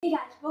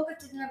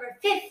to the number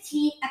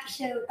 15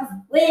 episode of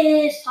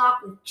Wiz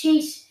Talk with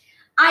Chase.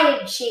 I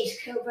am Chase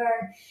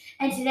Coburn,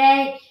 and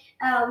today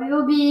we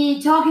will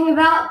be talking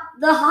about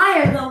the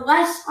hire, the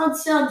Wes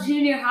Unseld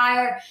Jr.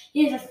 hire.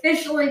 He has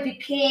officially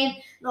became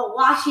the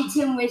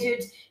Washington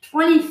Wizards'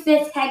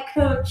 25th head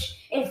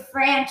coach in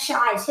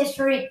franchise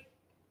history.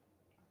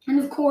 And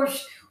of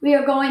course, we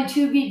are going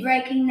to be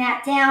breaking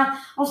that down.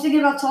 I was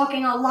thinking about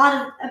talking about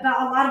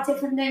a lot of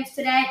different things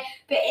today,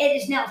 but it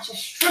is now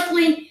just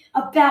strictly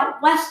about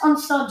Wes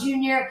Unseld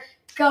Jr.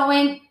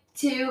 going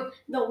to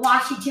the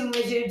Washington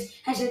Wizards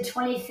as their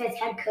 25th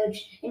head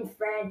coach in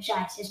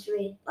franchise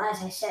history,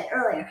 as I said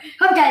earlier.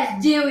 Hope you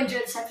guys do enjoy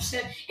this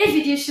episode. If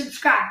you do,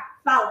 subscribe,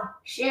 follow,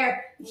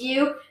 share,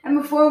 view. And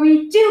before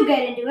we do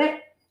get into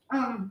it,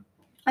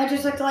 I'd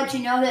just like to let you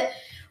know that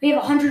we have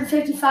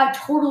 155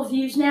 total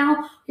views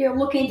now. We are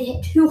looking to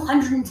hit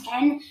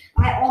 210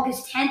 by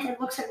August 10th. It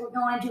looks like we're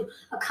going to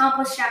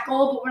accomplish that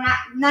goal, but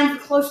we're not even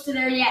close to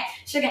there yet.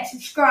 So again,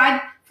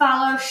 subscribe,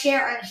 follow,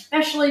 share, and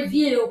especially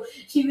view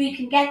so we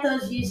can get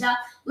those views up.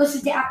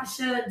 Listen to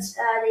episodes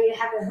that you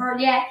haven't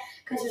heard yet,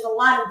 because there's a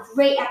lot of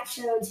great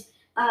episodes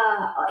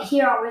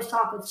here on Wiz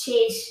Talk with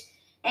Chase.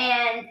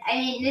 And I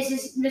mean,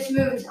 this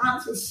move is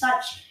honestly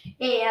such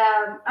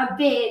a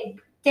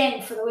big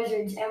thing for the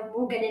Wizards, and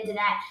we'll get into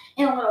that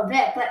in a little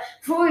bit. But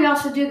before we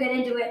also do get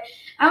into it,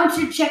 I want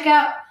you to check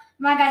out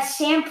my guy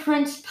Sam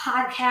Prince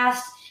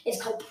podcast.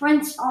 It's called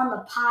Prince on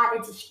the Pod.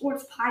 It's a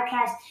sports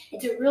podcast.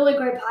 It's a really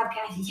great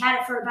podcast. He's had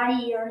it for about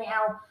a year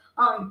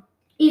now.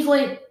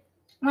 Easily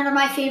one of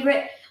my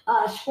favorite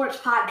sports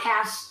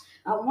podcasts.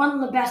 One of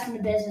the best in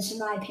the business, in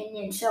my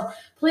opinion. So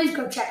please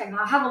go check him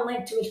out. I'll have a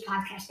link to his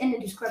podcast in the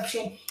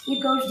description.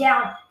 He goes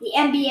down the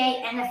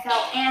NBA,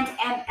 NFL, and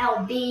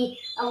MLB,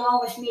 along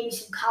with maybe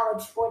some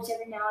college sports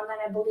every now and then,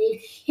 I believe.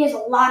 He has a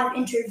lot of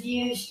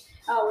interviews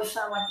with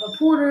some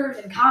reporters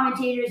and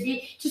commentators.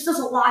 He just does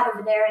a lot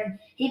over there, and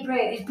he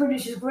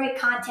produces great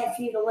content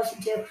for you to listen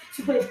to.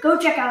 So please go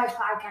check out his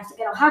podcast.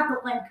 Again, I'll have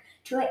the link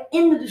to it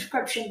in the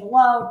description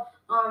below,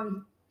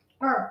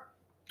 or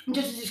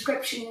just a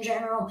description in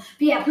general. But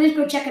yeah, please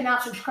go check him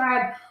out.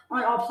 Subscribe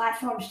on all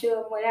platforms to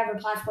him, whatever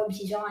platforms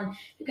he's on,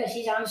 because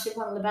he's honestly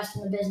one of the best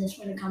in the business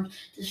when it comes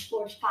to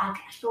sports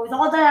podcasts. But with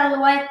all that out of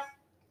the way,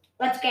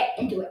 let's get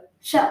into it.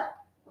 So,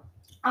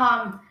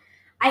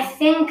 I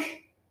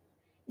think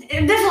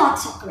there's a lot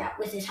to talk about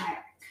with this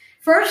hire.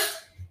 First,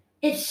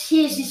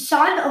 he is the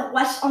son of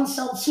Wes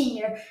Unseld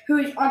Sr., who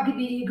is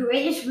arguably the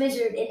greatest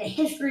Wizard in the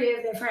history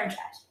of their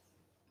franchise.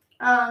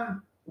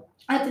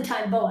 At the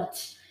time,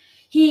 Bullets.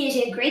 He is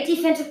a great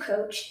defensive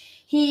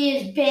coach. He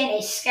has been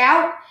a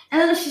scout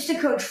and an assistant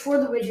coach for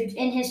the Wizards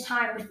in his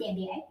time with the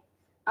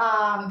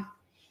NBA.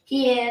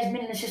 He has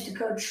been an assistant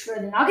coach for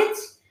the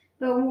Nuggets,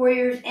 the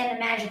Warriors, and the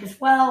Magic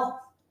as well.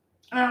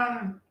 There's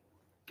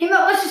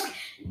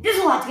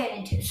a lot to get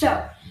into.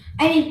 So,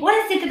 I mean, what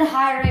I think of the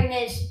hiring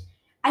is,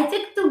 I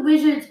think the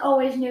Wizards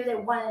always knew they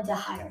wanted to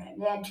hire him.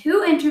 They had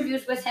 2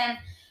 interviews with him.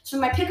 So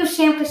my pick of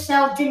Sam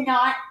Cassell did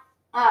not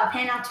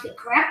pan out to be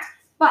correct,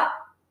 but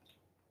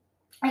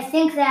I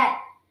think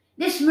that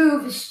this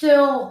move is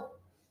still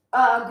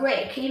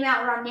great. It came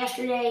out around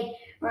yesterday,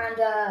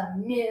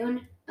 around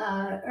noon,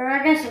 or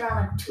I guess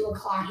around like 2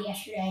 o'clock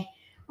yesterday,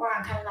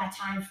 around kind of that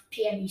time,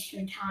 p.m.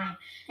 Eastern time.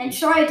 And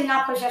sorry I did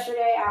not post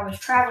yesterday. I was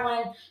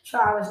traveling, so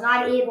I was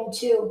not able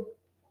to,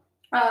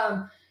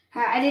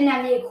 I didn't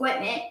have the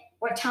equipment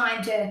or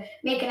time to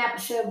make an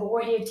episode, but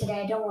we're here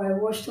today. Don't worry,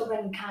 we're still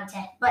bringing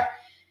content. But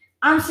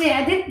honestly,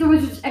 I think the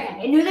Wizards, again,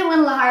 they knew they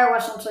wanted to hire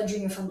Wes Unseld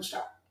Jr. from the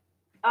start.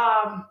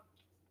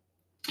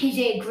 He's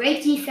a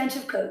great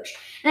defensive coach.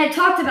 And I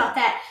talked about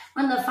that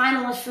when the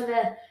finalists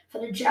for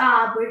the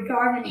job were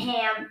Darvin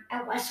Ham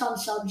and Wes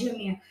Unseld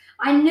Jr.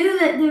 I knew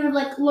that they were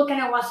looking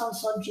at Wes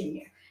Unseld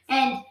Jr.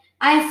 And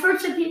I've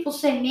heard some people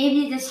say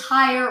maybe this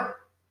hire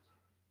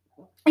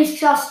is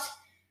just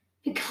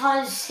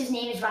because his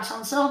name is Wes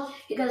Unseld,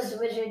 because the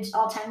Wizards'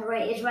 all-time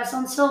great is Wes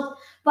Unseld.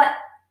 But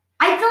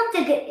I don't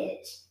think it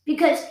is,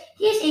 because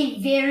he's a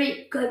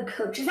very good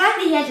coach. The fact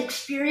that he has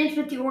experience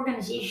with the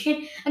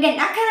organization, again,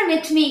 that kind of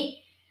makes me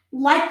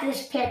like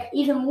this pick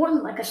even more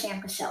than like a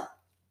Sam Cassell.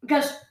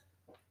 Because,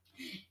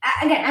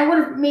 again, I would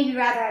have maybe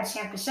rather had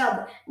Sam Cassell,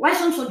 but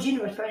Wes Unseld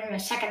Jr. was probably my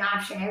second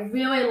option. I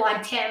really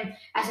liked him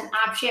as an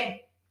option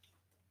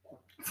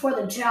for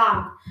the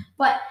job.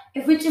 But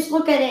if we just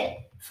look at it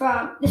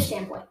from this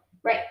standpoint,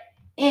 right?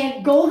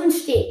 In Golden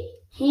State,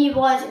 he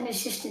was an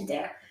assistant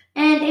there.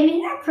 And, I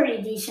mean, they're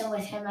pretty decent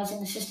with him as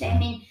an assistant. I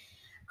mean,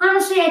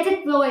 honestly, I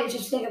think really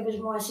just think of his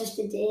more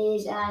assistant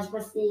days as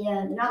with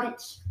the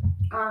Nuggets.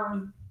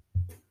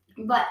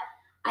 But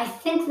I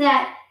think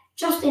that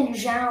just in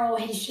general,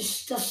 he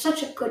just does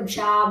such a good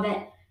job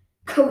at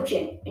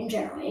coaching in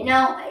general. You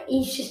know,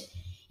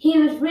 he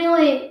was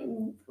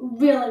really,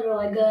 really,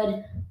 really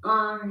good.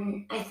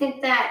 I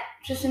think that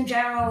just in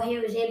general, he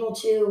was able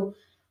to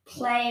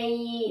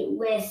play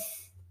with,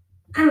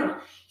 I don't know,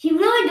 he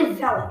really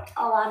developed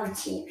a lot of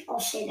teams, I'll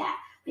say that.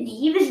 When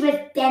he was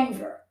with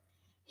Denver,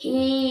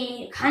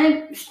 he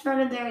kind of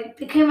started there,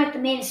 became like the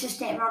main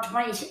assistant around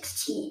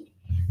 2016.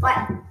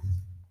 But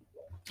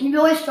he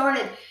really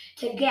started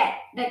to get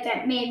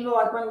that main role,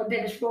 like one of the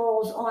biggest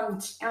roles on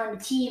the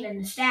team and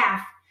the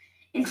staff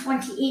in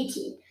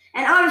 2018.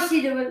 And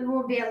obviously, there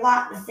will be a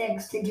lot of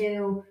things to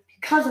do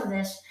because of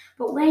this.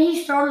 But when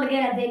he started to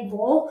get a big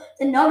role,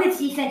 the Nuggets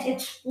defense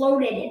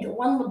exploded into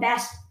one of the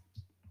best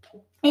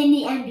in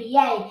the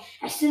NBA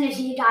as soon as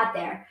he got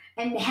there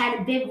and had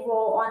a big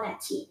role on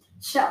that team.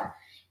 So,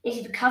 is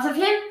it because of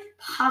him?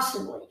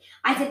 Possibly.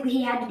 I think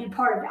he had to be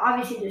part of it.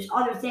 Obviously, there's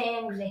other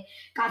things. They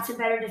got some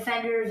better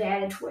defenders. They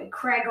added Torrey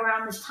Craig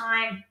around this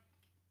time.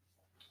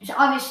 So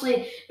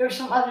obviously, there's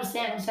some other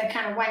things that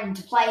kind of went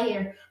into play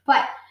here.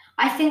 But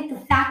I think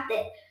the fact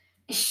that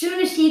as soon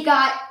as he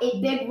got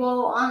a big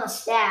role on the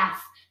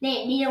staff,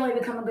 they immediately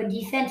become a good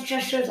defense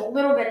just shows a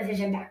little bit of his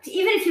impact.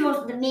 Even if he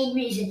wasn't the main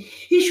reason,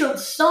 he showed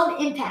some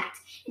impact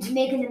into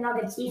making the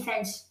Nuggets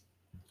defense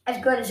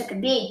as good as it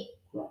could be.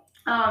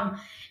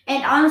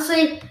 And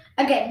honestly,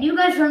 again, you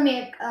guys heard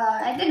me,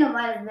 I think it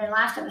might have been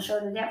last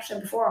episode or the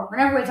episode before,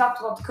 whenever we talked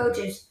about the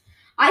coaches,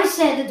 I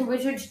said that the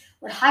Wizards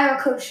would hire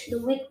a coach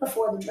the week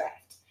before the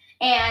draft.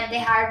 And they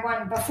hired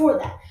one before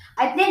that.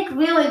 I think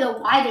really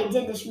why they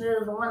did this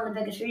move, and one of the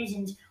biggest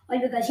reasons,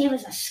 was because he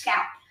was a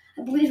scout.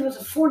 I believe he was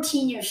a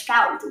 14-year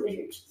scout with the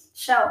Wizards.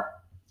 So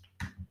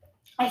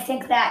I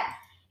think that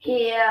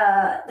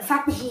the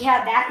fact that he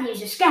had that,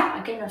 he's a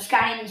scout, like,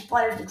 scouting these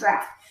players to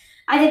draft.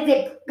 I think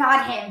they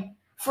got him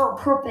for a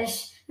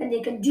purpose that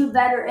they could do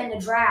better in the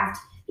draft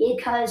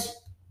because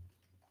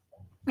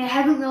they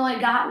haven't really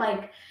got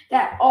like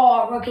that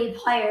all-rookie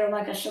player,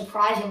 like a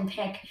surprising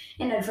pick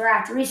in the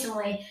draft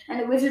recently. And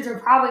the Wizards are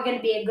probably going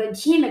to be a good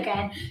team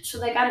again, so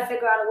they got to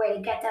figure out a way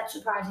to get that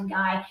surprising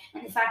guy.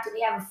 And the fact that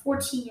they have a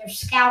 14-year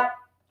scout,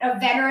 a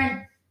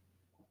veteran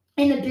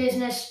in the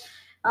business,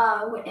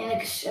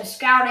 and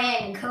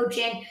scouting and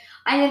coaching,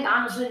 I think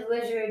honestly the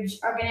Wizards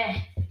are going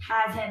to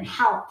have him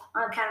help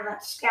on kind of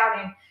that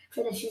scouting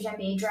for this year's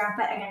NBA draft.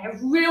 But again, I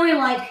really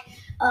like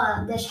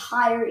this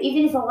hire.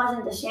 Even if it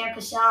wasn't the Sam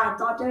Cassell I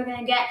thought they were going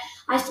to get,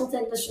 I still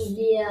think this was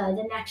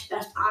the next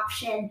best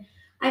option.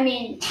 I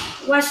mean,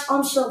 Wes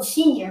Unseld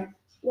Sr.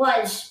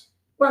 was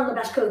one of the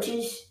best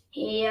coaches.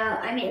 He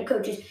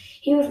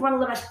was one of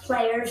the best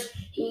players.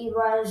 He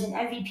was an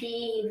MVP.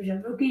 He was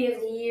a Rookie of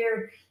the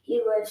Year. He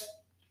was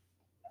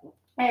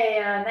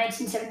a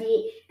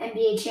 1978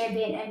 NBA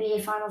champion,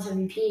 NBA Finals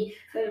MVP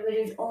for the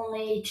Wizards'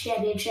 only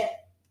championship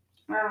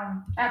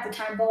at the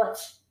time,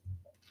 Bullets.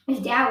 His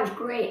dad was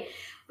great,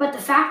 but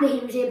the fact that he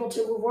was able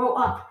to grow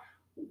up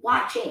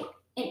watching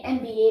an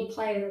NBA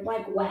player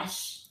like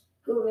Wes,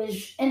 who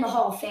is in the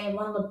Hall of Fame,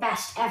 one of the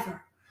best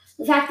ever,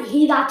 the fact that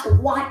he got to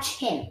watch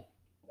him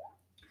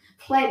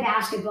play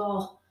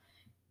basketball,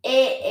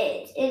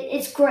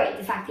 it's great.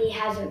 The fact that he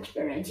has that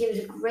experience. He was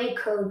a great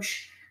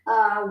coach.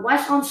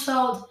 Wes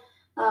Unseld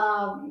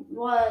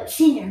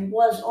Senior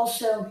was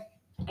also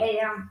a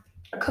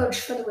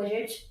coach for the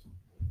Wizards,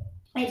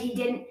 and he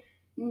didn't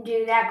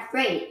do that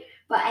great.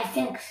 But I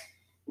think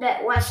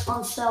that Wes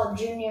Unseld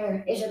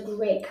Jr. is a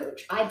great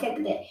coach. I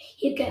think that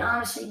he can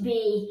honestly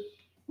be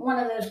one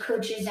of those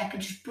coaches that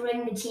could just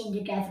bring the team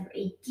together,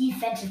 a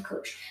defensive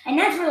coach. And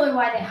that's really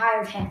why they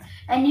hired him.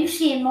 And you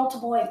see in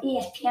multiple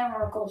ESPN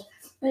articles,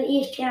 the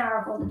ESPN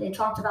article that they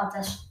talked about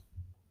this.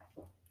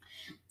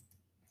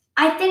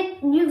 I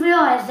think you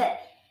realize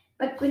that,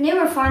 like, when they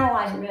were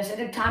finalizing this, I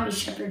think Tommy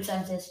Shepard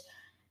says this,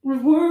 we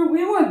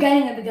weren't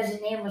getting it because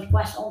his name was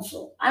Wes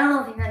Unseld. I don't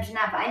know if he mentioned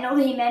that, but I know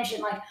that he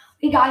mentioned, like,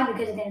 we got him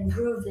because it can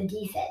improve the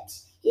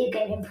defense. It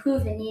can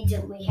improve the needs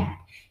that we had.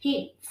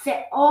 He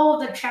fit all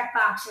the check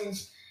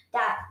boxes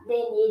that they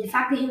need. The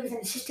fact that he was an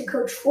assistant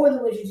coach for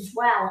the Wizards as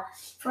well,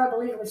 for I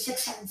believe it was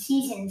 6-7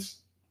 seasons,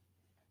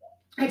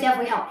 it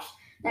definitely helps.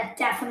 That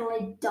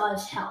definitely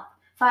does help.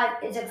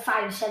 It's like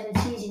 5 to 7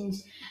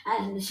 seasons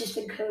as an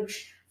assistant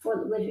coach for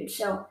the Wizards.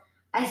 So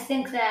I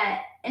think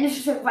that, and this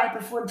was like right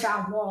before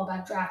John Wall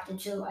got drafted,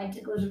 so I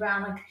think it was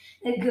around like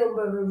the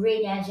Gilbert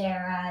Arenas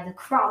era, the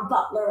Crum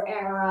Butler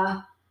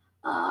era,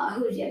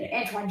 who was the other,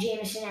 Antoine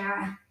Jameson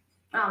era,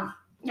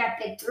 that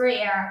Big Three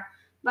era.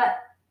 But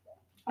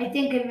I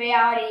think in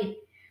reality,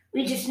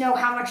 we just know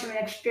how much of an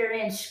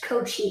experienced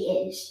coach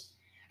he is,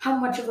 how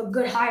much of a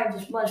good hire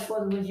this was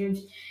for the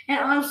Wizards. And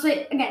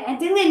honestly, again, I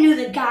think they knew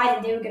the guy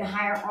that they were going to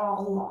hire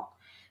all along.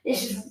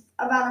 This is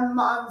about a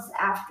month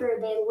after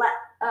they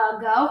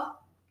let go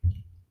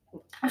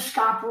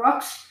Scott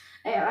Brooks.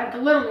 Like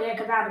literally like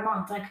about a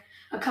month, like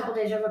a couple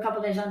days over, a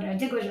couple days under. I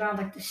think it was around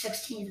like the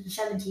 16th or the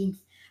 17th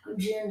of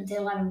June that they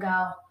let him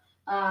go,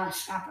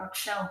 Scott Brooks.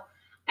 So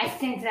I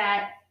think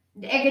that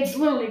it's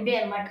literally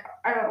been like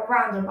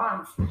around a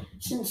month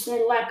since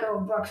they let go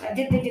of Brooks. I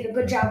think they did a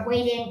good job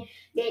waiting.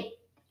 They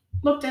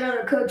looked at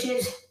other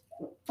coaches.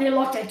 They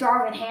looked at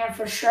Darvin Ham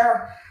for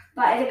sure.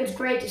 But I think it's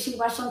great to see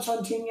Wes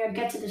Unseld Jr.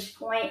 get to this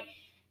point.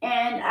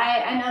 And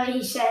I know that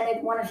he said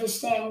that one of his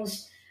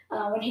things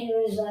when he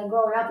was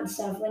growing up and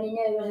stuff, when he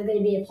knew he wasn't going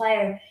to be a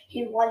player,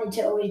 he wanted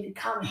to always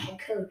become a head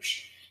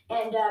coach.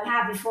 And I'm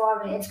happy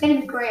for him. It's going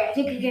to be great. I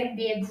think he's going to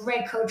be a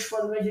great coach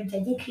for the Wizards.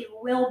 I think he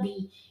will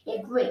be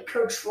a great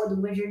coach for the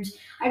Wizards.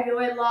 I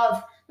really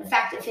love the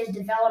fact of his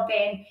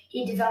developing.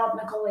 He developed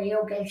Nikola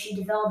Jokic. He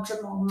developed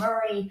Jamal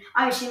Murray.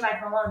 Obviously,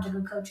 Mike Malone's a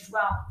good coach as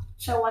well.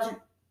 So it wasn't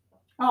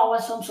all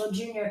Wes Unseld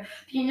Jr.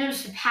 But you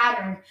notice a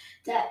pattern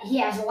that he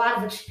has a lot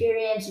of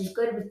experience. He's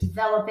good with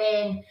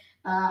developing.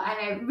 And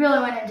I really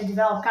wanted to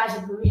develop guys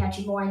like Rui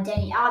Hachimura and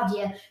Denny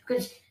Avdia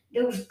because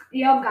those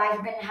young guys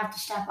are going to have to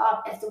step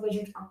up if the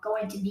Wizards are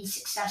going to be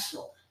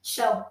successful.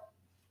 So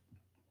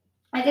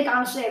I think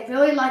honestly, I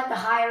really like the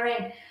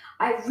hiring.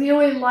 I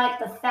really like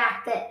the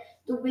fact that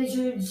the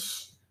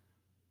Wizards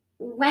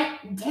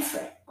went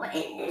different.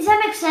 Does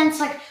that make sense?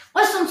 Like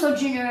Wes Unseld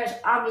Jr. has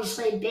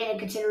obviously been a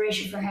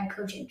consideration for head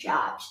coaching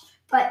jobs,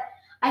 but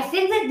I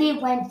think that they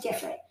went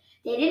different.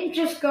 They didn't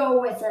just go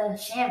with a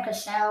Sam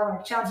Cassell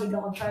or Chauncey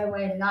Billups right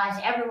away, the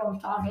guys everyone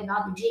was talking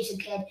about, the Jason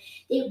Kidd.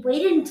 They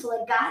waited until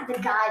they got the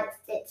guy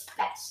that fits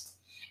best.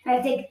 And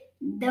I think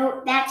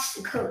that's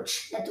the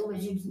coach that the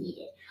Wizards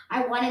needed.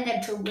 I wanted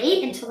them to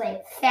wait until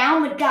they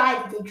found the guy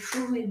that they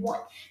truly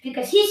want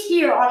because he's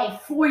here on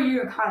a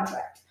 4-year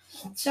contract.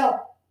 So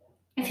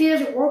if he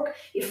doesn't work,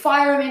 you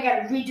fire him and you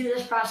got to redo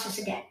this process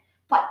again.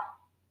 But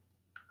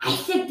I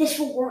think this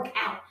will work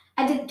out.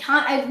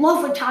 I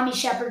love what Tommy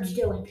Shepard's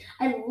doing.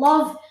 I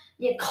love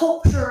the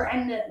culture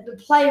and the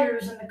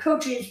players and the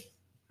coaches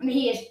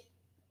he is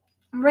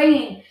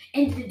bringing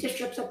into the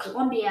District of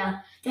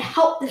Columbia to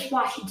help this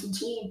Washington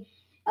team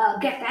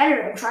get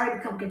better and try to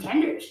become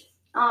contenders.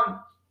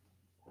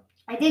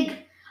 I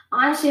think,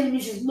 honestly, when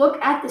you just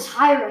look at this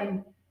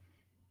hiring,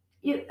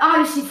 you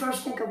obviously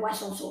first think of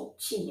Wes Unseld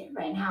Sr.,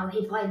 right, and how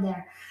he played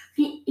there.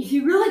 If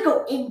you really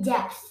go in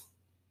depth,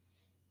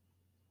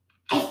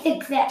 I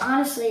think that,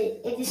 honestly,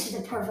 this is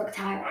a perfect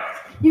hire.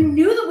 You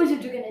knew the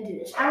Wizards were going to do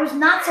this. I was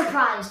not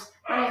surprised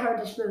when I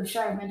heard this move.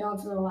 Sorry, my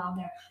dog's a little loud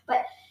there.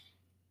 But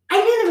I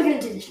knew they were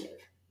going to do this move.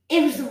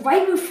 It was the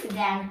right move for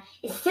them.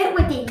 It fit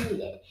what they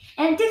needed.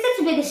 And I think that's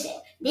the biggest thing.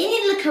 They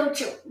needed a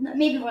coach,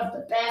 maybe wasn't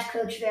the best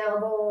coach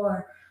available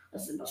or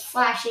was the most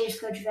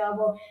flashiest coach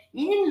available.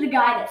 They needed a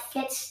guy that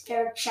fits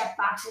their check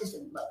boxes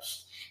the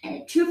most.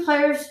 And the two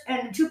players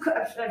and the two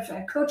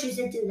coaches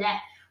that do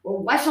that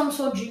were Wes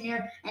Unseld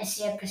Jr. and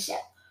Sam Cassell.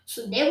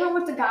 So they went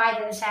with the guy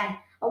that has had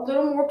a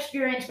little more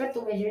experience with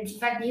the Wizards. In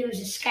fact, he was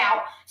a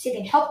scout, so he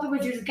can help the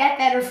Wizards get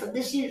better for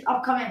this year's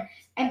upcoming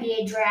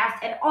NBA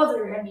draft and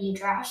other NBA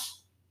drafts.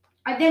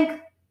 I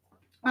think,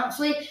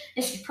 honestly,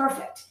 this is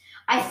perfect.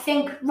 I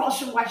think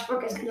Russell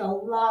Westbrook is going to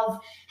love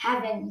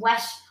having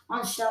Wes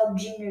Unseld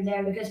Jr.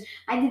 there because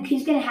I think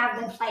he's going to have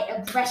them play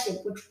aggressive,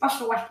 which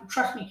Russell Westbrook,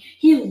 trust me,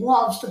 he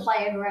loves to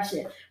play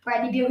aggressive.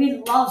 Bradley Beal,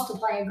 he loves to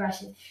play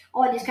aggressive.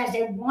 All these guys,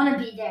 they want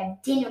to be there.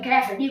 Daniel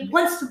Gafford, he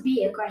wants to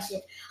be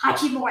aggressive.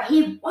 Hachimura,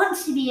 he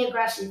wants to be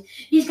aggressive.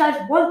 These guys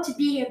want to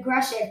be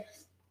aggressive.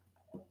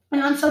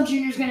 And Unseld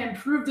Jr. is going to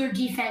improve their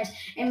defense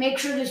and make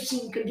sure this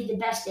team could be the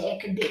best that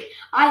it could be.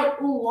 I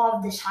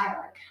love this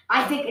hiring.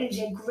 I think it is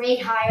a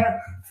great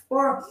hire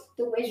for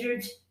the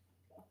Wizards.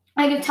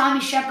 I give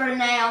Tommy Shepard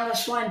an A on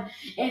this one.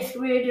 If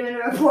we were doing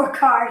a report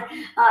card,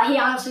 he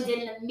honestly did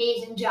an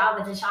amazing job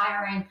with his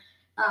hiring.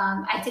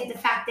 I think the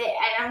fact that,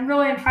 and I'm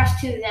really impressed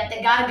too, that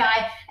they got a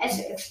guy as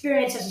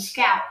experienced as a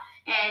scout.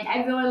 And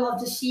I really love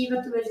to see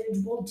what the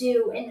Wizards will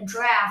do in the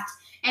draft.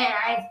 And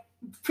I'm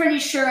pretty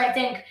sure I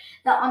think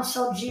that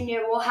Unseld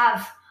Jr. will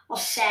have a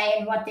say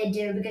in what they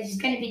do because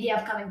he's going to be the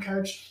upcoming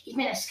coach. He's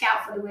been a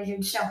scout for the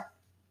Wizards. So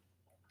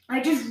I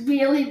just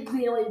really,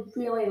 really,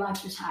 really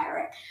like this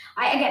hiring.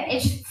 It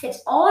just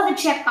fits all of the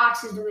check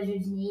boxes the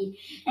Wizards need.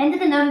 And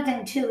then another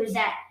thing, too, is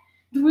that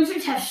the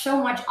Wizards have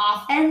so much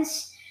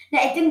offense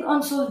that I think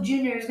Unseld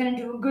Jr. is going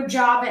to do a good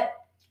job at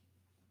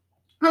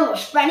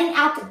spreading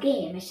out the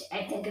game,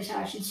 I think is how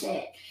I should say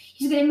it.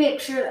 He's going to make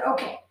sure that,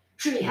 okay,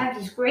 sure, you have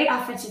these great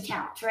offensive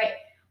talents, right?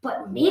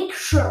 But make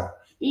sure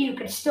that you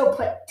can still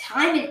put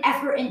time and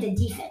effort into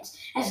defense.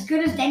 As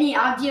good as Denny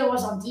Avdia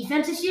was on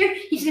defense this year,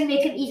 he's going to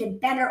make him even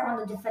better on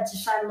the defensive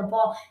side of the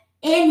ball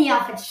and the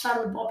offensive side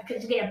of the ball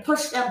because he's going to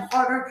push them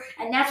harder,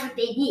 and that's what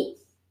they need.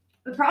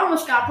 The problem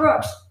with Scott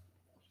Brooks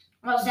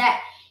was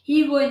that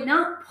he would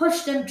not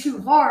push them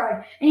too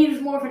hard, and he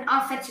was more of an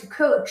offensive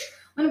coach.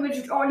 When the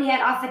Wizards already had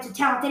offensive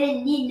talent, they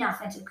didn't need an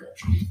offensive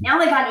coach. Now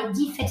they got a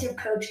defensive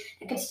coach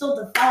that can still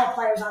develop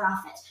players on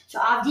offense. So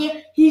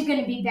Avdia, he's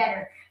going to be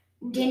better.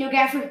 Daniel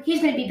Gafford,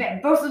 he's going to be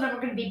better. Both of them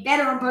are going to be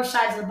better on both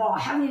sides of the ball. I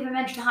haven't even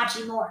mentioned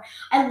Hachimura.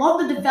 I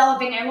love the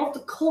developing. I love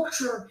the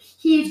culture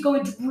he is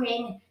going to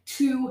bring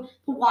to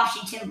the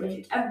Washington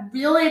Wizards. I'm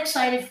really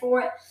excited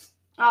for it.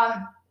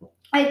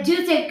 I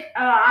do think,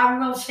 I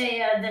will say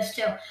this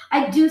too,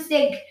 I do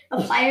think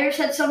the players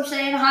had some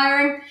say in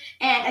hiring,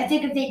 and I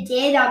think if they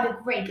did, that would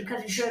be great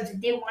because it shows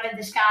that they wanted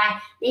this guy.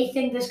 They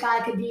think this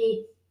guy could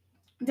be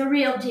the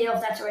real deal,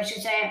 if that's what I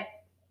should say,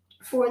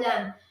 for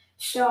them.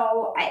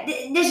 So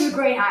this is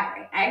great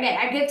hiring.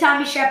 I give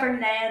Tommy Shepard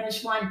an A on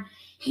this one.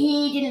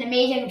 He did an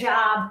amazing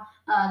job.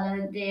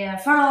 The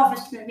front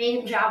office did an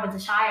amazing job with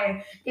this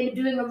hire. They've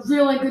been doing a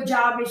really good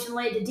job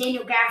recently. The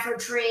Daniel Gafford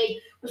trade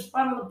was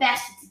one of the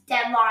best at the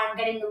deadline,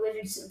 getting the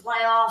Wizards to the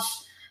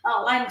playoffs.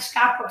 Letting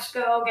Scott Brooks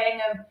go, getting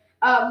him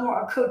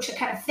more a coach to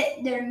kind of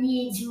fit their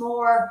needs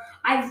more.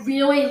 I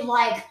really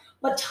like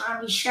what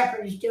Tommy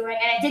Shepard is doing,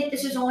 and I think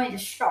this is only the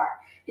start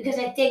because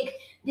I think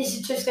this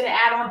is just going to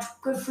add on to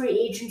good free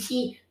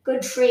agency,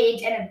 good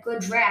trades, and a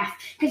good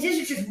draft. Because this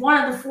is just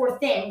one of the four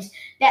things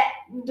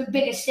the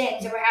biggest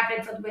things that were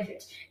happening for the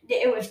Wizards.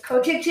 It was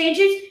coaching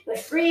changes, it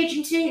was free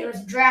agency, it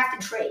was draft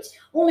and trades.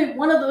 Only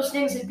one of those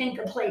things has been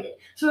completed.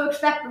 So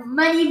expect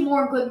many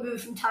more good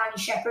moves from Tommy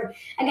Shepard.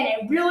 Again,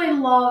 I really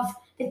love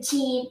the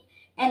team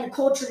and the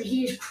culture that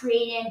he is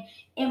creating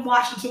in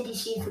Washington,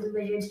 D.C. for the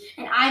Wizards.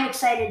 And I'm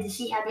excited to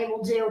see how they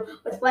will do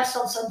with Wes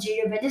Unseld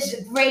Jr. But this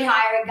is a great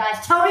hire,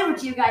 guys. Tell me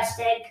what you guys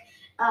think.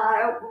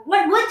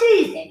 What do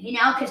you think?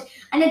 Because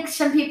I think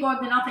some people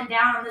have been up and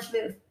down on this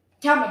move.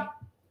 Tell me,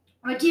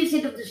 what do you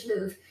think of this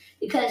move?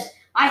 Because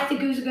I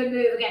think it was a good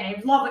move. Again, I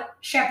love what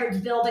Shepard's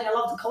building. I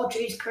love the culture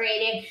he's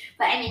creating.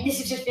 But, this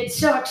has just been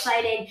so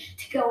exciting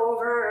to go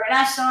over. And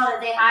I saw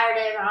that they hired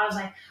him, and I was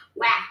like,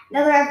 wow,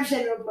 another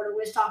episode of Reporter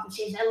Wiz Talking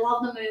Season. I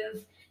love the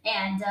move,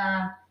 and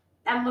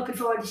I'm looking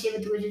forward to see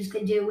what the Wizards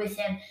can do with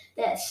him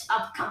this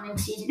upcoming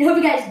season. I hope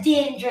you guys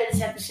did enjoy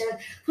this episode.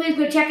 Please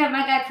go check out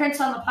my guy Prince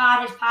on the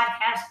Pod, his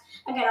podcast.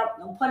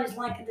 I'll put his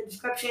link in the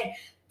description.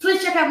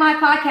 Please check out my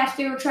podcast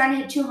too. We're trying to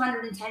hit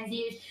 210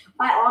 views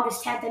by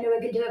August 10th. I know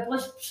we can do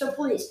it. So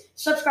please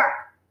subscribe,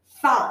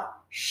 follow,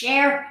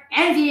 share,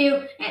 and view,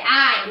 and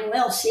I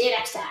will see you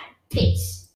next time. Peace.